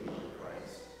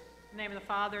name of the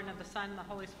Father, and of the Son, and the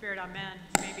Holy Spirit, amen.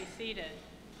 You may be seated.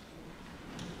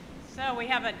 So we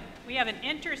have an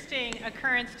interesting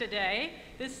occurrence today.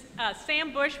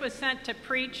 Sam Bush was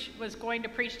going to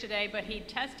preach today, but he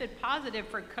tested positive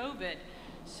for COVID.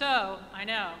 So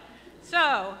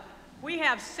we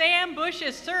have Sam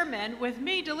Bush's sermon with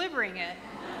me delivering it.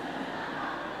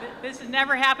 This has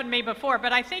never happened to me before,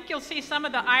 but I think you'll see some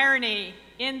of the irony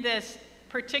in this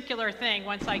particular thing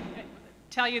once I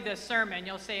tell you this sermon.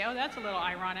 You'll say, oh, that's a little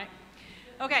ironic.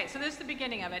 Okay, so this is the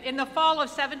beginning of it. In the fall of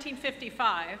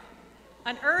 1755,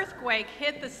 an earthquake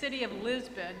hit the city of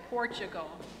Lisbon, Portugal,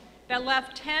 that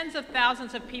left tens of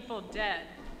thousands of people dead.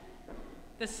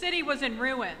 The city was in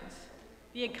ruins,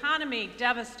 the economy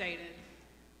devastated.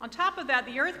 On top of that,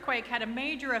 the earthquake had a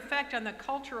major effect on the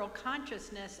cultural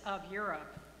consciousness of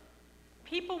Europe.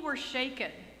 People were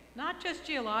shaken, not just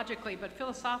geologically, but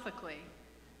philosophically.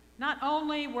 Not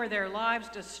only were their lives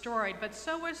destroyed, but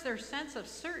so was their sense of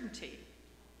certainty.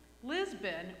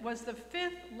 Lisbon was the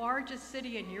 5th largest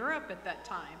city in Europe at that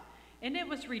time, and it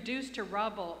was reduced to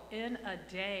rubble in a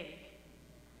day.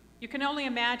 You can only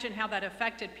imagine how that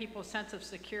affected people's sense of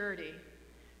security.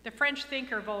 The French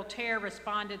thinker Voltaire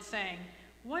responded saying,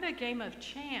 "What a game of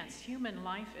chance human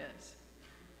life is."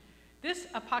 This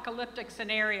apocalyptic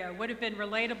scenario would have been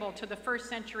relatable to the first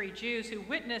century Jews who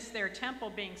witnessed their temple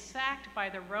being sacked by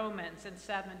the Romans in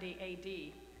 70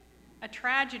 AD, a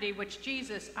tragedy which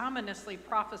Jesus ominously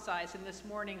prophesies in this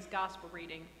morning's gospel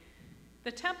reading.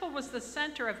 The temple was the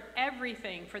center of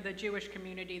everything for the Jewish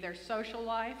community, their social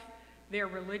life, their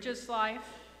religious life.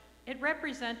 It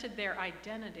represented their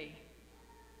identity.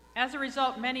 As a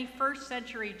result, many first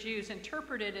century Jews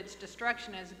interpreted its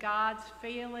destruction as God's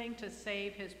failing to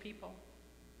save his people.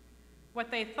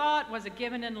 What they thought was a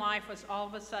given in life was all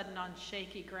of a sudden on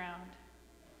shaky ground.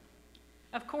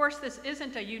 Of course, this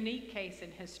isn't a unique case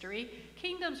in history.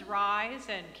 Kingdoms rise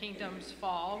and kingdoms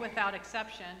fall without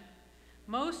exception.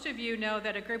 Most of you know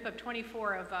that a group of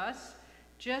 24 of us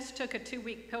just took a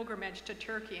 2-week pilgrimage to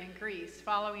Turkey and Greece,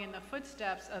 following in the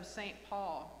footsteps of St.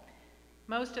 Paul.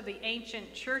 Most of the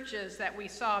ancient churches that we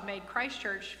saw made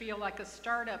Christchurch feel like a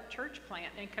startup church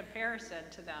plant in comparison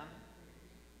to them.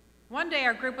 One day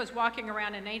our group was walking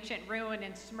around an ancient ruin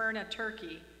in Smyrna,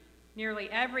 Turkey. Nearly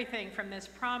everything from this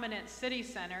prominent city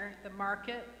center, the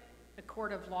market, the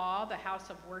court of law, the house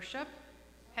of worship,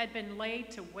 had been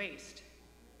laid to waste.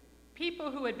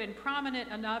 People who had been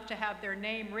prominent enough to have their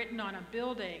name written on a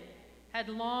building had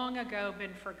long ago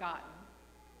been forgotten.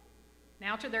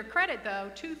 Now, to their credit,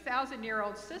 though,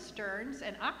 2,000-year-old cisterns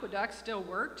and aqueducts still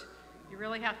worked. You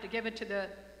really have to give it to the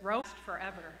Romans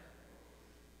forever.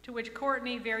 To which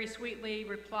Courtney very sweetly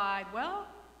replied, well,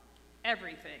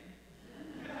 everything.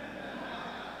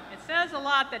 It says a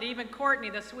lot that even Courtney,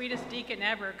 the sweetest deacon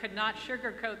ever, could not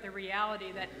sugarcoat the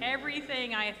reality that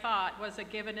everything I thought was a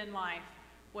given in life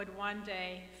would one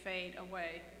day fade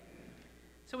away.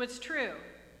 So it's true.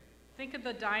 Think of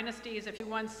the dynasties who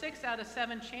won 6 out of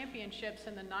 7 championships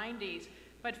in the 90s,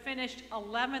 but finished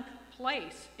 11th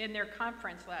place in their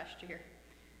conference last year.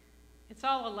 It's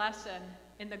all a lesson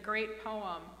in the great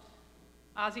poem,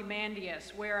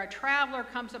 Ozymandias, where a traveler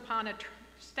comes upon a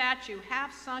statue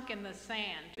half sunk in the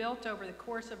sand, built over the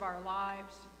course of our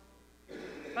lives.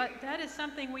 But that is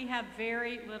something we have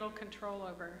very little control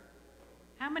over.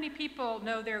 How many people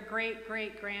know their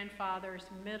great-great-grandfather's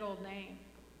middle name?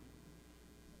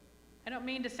 I don't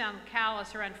mean to sound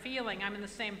callous or unfeeling. I'm in the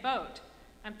same boat.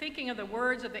 I'm thinking of the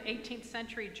words of the 18th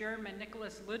century German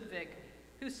Nicholas Ludwig,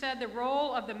 who said the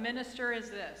role of the minister is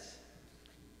this: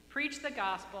 preach the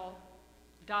gospel,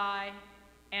 die,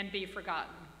 and be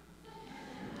forgotten.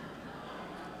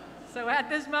 So at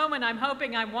this moment, I'm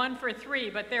hoping I'm 1 for 3,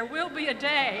 but there will be a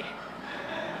day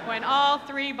when all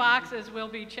 3 boxes will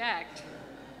be checked.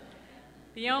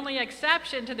 The only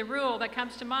exception to the rule that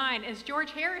comes to mind is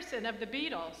George Harrison of the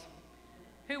Beatles,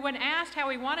 who, when asked how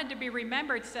he wanted to be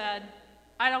remembered, said,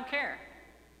 I don't care.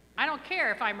 I don't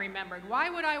care if I'm remembered. Why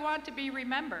would I want to be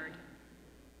remembered?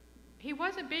 He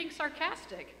wasn't being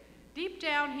sarcastic. Deep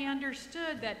down, he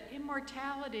understood that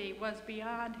immortality was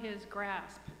beyond his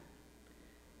grasp.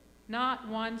 Not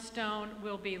one stone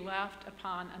will be left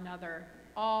upon another.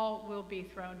 All will be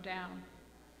thrown down.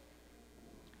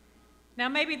 Now,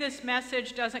 maybe this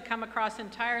message doesn't come across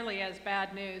entirely as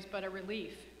bad news, but a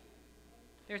relief.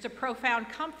 There's a profound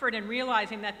comfort in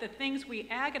realizing that the things we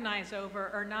agonize over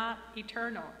are not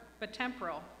eternal, but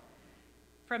temporal.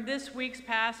 From this week's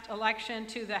past election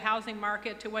to the housing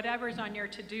market to whatever's on your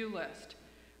to-do list,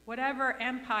 whatever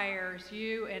empires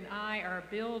you and I are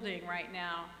building right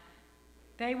now,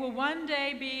 they will one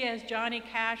day be, as Johnny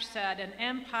Cash said, an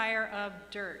empire of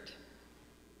dirt.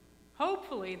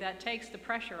 Hopefully that takes the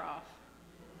pressure off.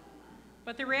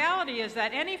 But the reality is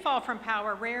that any fall from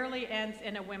power rarely ends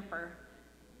in a whimper.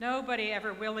 Nobody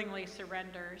ever willingly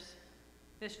surrenders.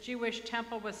 This Jewish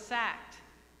temple was sacked,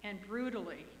 and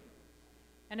brutally.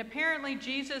 And apparently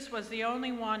Jesus was the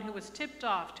only one who was tipped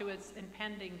off to its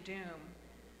impending doom.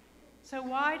 So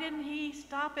why didn't he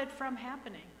stop it from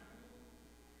happening?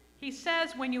 He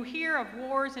says, when you hear of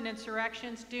wars and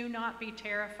insurrections, do not be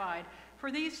terrified,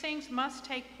 for these things must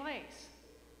take place.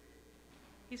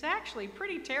 He's actually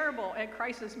pretty terrible at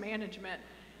crisis management.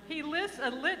 He lists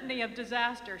a litany of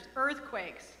disasters,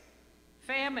 earthquakes,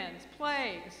 famines,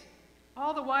 plagues.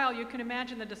 All the while, you can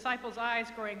imagine the disciples' eyes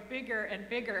growing bigger and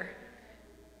bigger.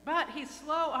 But he's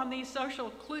slow on these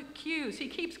social cues. He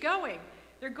keeps going.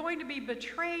 They're going to be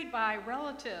betrayed by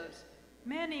relatives.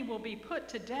 Many will be put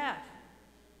to death.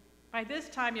 By this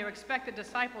time, you expect the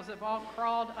disciples have all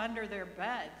crawled under their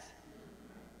beds.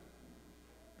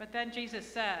 But then Jesus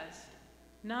says,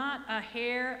 not a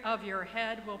hair of your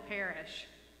head will perish.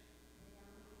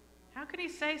 How could he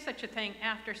say such a thing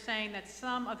after saying that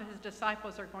some of his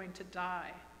disciples are going to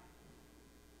die?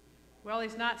 Well,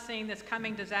 he's not seeing this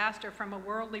coming disaster from a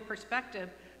worldly perspective,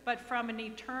 but from an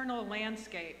eternal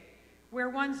landscape, where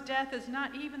one's death is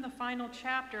not even the final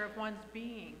chapter of one's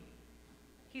being.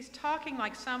 He's talking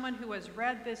like someone who has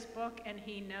read this book and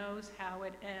he knows how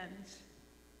it ends.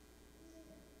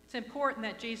 It's important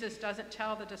that Jesus doesn't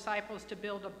tell the disciples to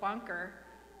build a bunker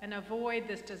and avoid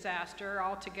this disaster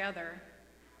altogether.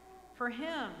 For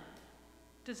him,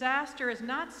 disaster is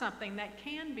not something that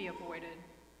can be avoided.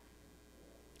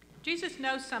 Jesus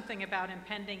knows something about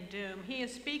impending doom. He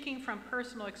is speaking from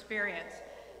personal experience.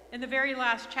 In the very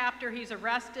last chapter, he's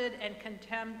arrested and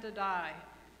condemned to die.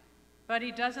 But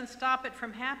he doesn't stop it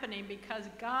from happening because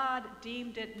God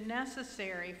deemed it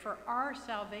necessary for our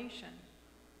salvation.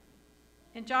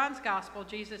 In John's Gospel,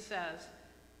 Jesus says,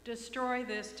 destroy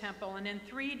this temple, and in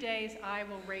 3 days I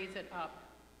will raise it up.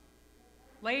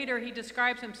 Later, he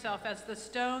describes himself as the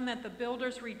stone that the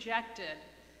builders rejected,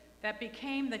 that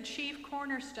became the chief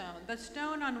cornerstone, the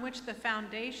stone on which the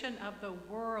foundation of the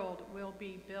world will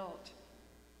be built.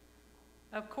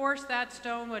 Of course, that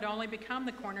stone would only become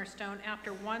the cornerstone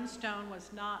after one stone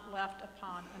was not left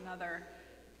upon another.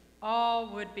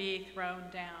 All would be thrown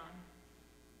down.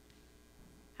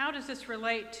 How does this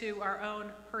relate to our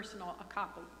own personal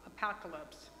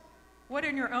apocalypse? What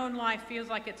in your own life feels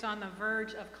like it's on the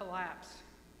verge of collapse?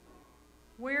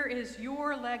 Where is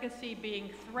your legacy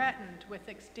being threatened with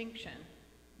extinction?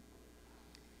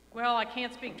 Well, I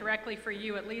can't speak directly for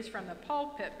you, at least from the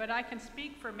pulpit, but I can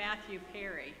speak for Matthew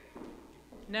Perry,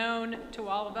 known to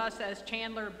all of us as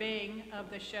Chandler Bing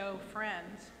of the show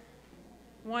Friends,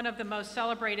 one of the most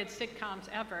celebrated sitcoms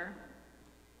ever.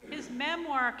 His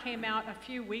memoir came out a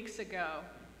few weeks ago,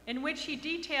 in which he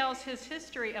details his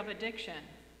history of addiction.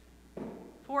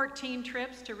 14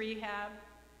 trips to rehab,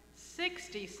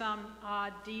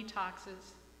 60-some-odd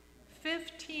detoxes,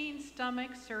 15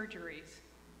 stomach surgeries.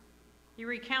 He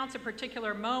recounts a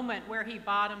particular moment where he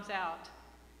bottoms out.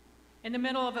 In the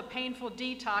middle of a painful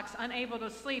detox, unable to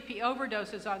sleep, he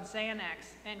overdoses on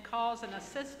Xanax and calls an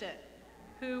assistant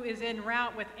who is en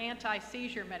route with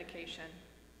anti-seizure medication.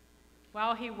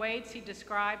 While he waits, he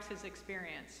describes his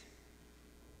experience.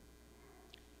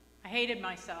 I hated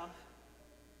myself.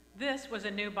 This was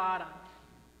a new bottom.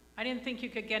 I didn't think you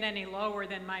could get any lower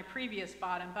than my previous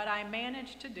bottom, but I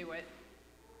managed to do it.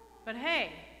 But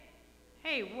hey,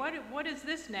 what is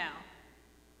this now?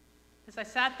 As I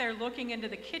sat there looking into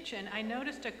the kitchen, I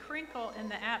noticed a crinkle in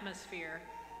the atmosphere.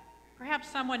 Perhaps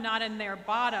someone not in their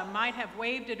bottom might have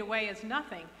waved it away as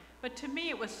nothing, but to me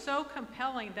it was so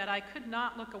compelling that I could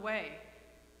not look away.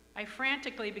 I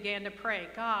frantically began to pray,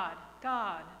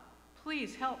 God,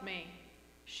 please help me.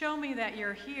 Show me that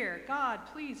you're here. God,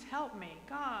 please help me.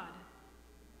 God.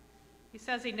 He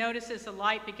says he notices the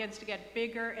light begins to get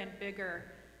bigger and bigger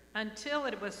until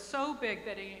it was so big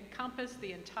that it encompassed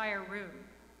the entire room.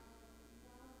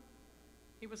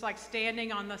 It was like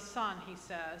standing on the sun, he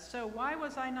says. So why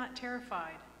was I not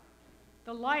terrified?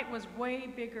 The light was way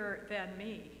bigger than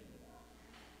me.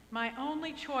 My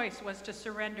only choice was to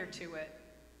surrender to it.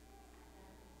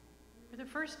 For the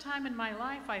first time in my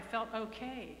life, I felt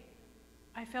okay.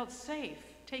 I felt safe,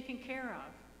 taken care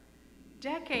of.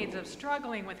 Decades of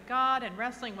struggling with God and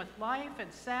wrestling with life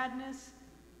and sadness,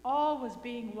 all was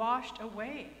being washed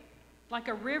away, like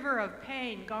a river of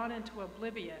pain gone into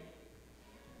oblivion.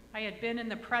 I had been in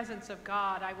the presence of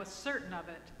God. I was certain of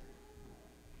it.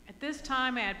 At this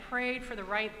time, I had prayed for the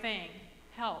right thing,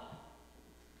 help.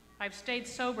 I've stayed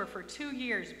sober for 2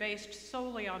 years based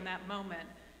solely on that moment,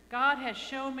 God has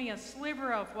shown me a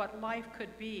sliver of what life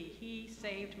could be. He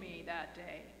saved me that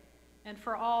day, and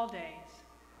for all days,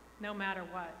 no matter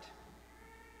what.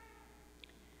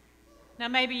 Now,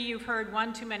 maybe you've heard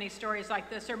one too many stories like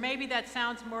this, or maybe that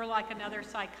sounds more like another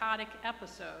psychotic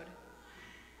episode.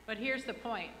 But here's the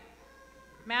point.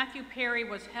 Matthew Perry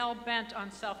was hell-bent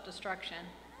on self-destruction.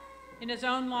 In his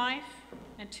own life,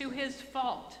 and to his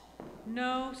fault,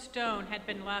 no stone had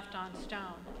been left on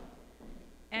stone.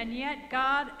 And yet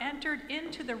God entered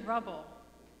into the rubble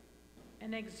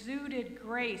and exuded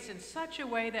grace in such a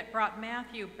way that brought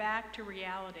Matthew back to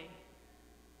reality.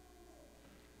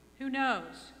 Who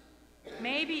knows?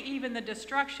 Maybe even the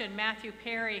destruction Matthew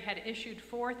Perry had issued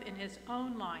forth in his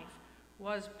own life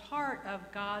was part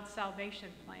of God's salvation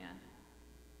plan.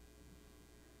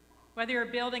 Whether you're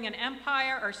building an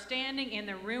empire or standing in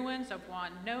the ruins of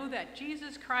one, know that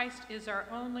Jesus Christ is our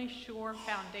only sure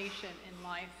foundation in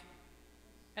life.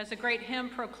 As the great hymn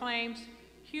proclaims,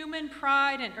 human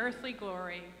pride and earthly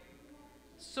glory,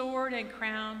 sword and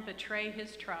crown betray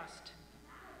his trust.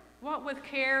 What with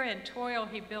care and toil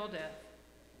he buildeth,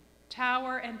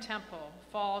 tower and temple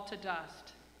fall to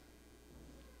dust.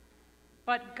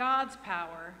 But God's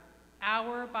power,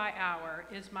 hour by hour,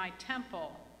 is my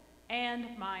temple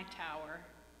and my tower.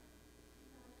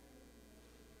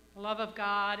 The love of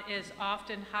God is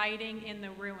often hiding in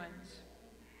the ruins.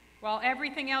 While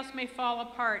everything else may fall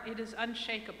apart, it is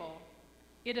unshakable.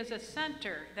 It is a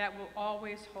center that will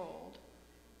always hold.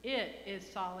 It is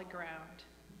solid ground.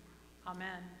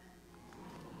 Amen.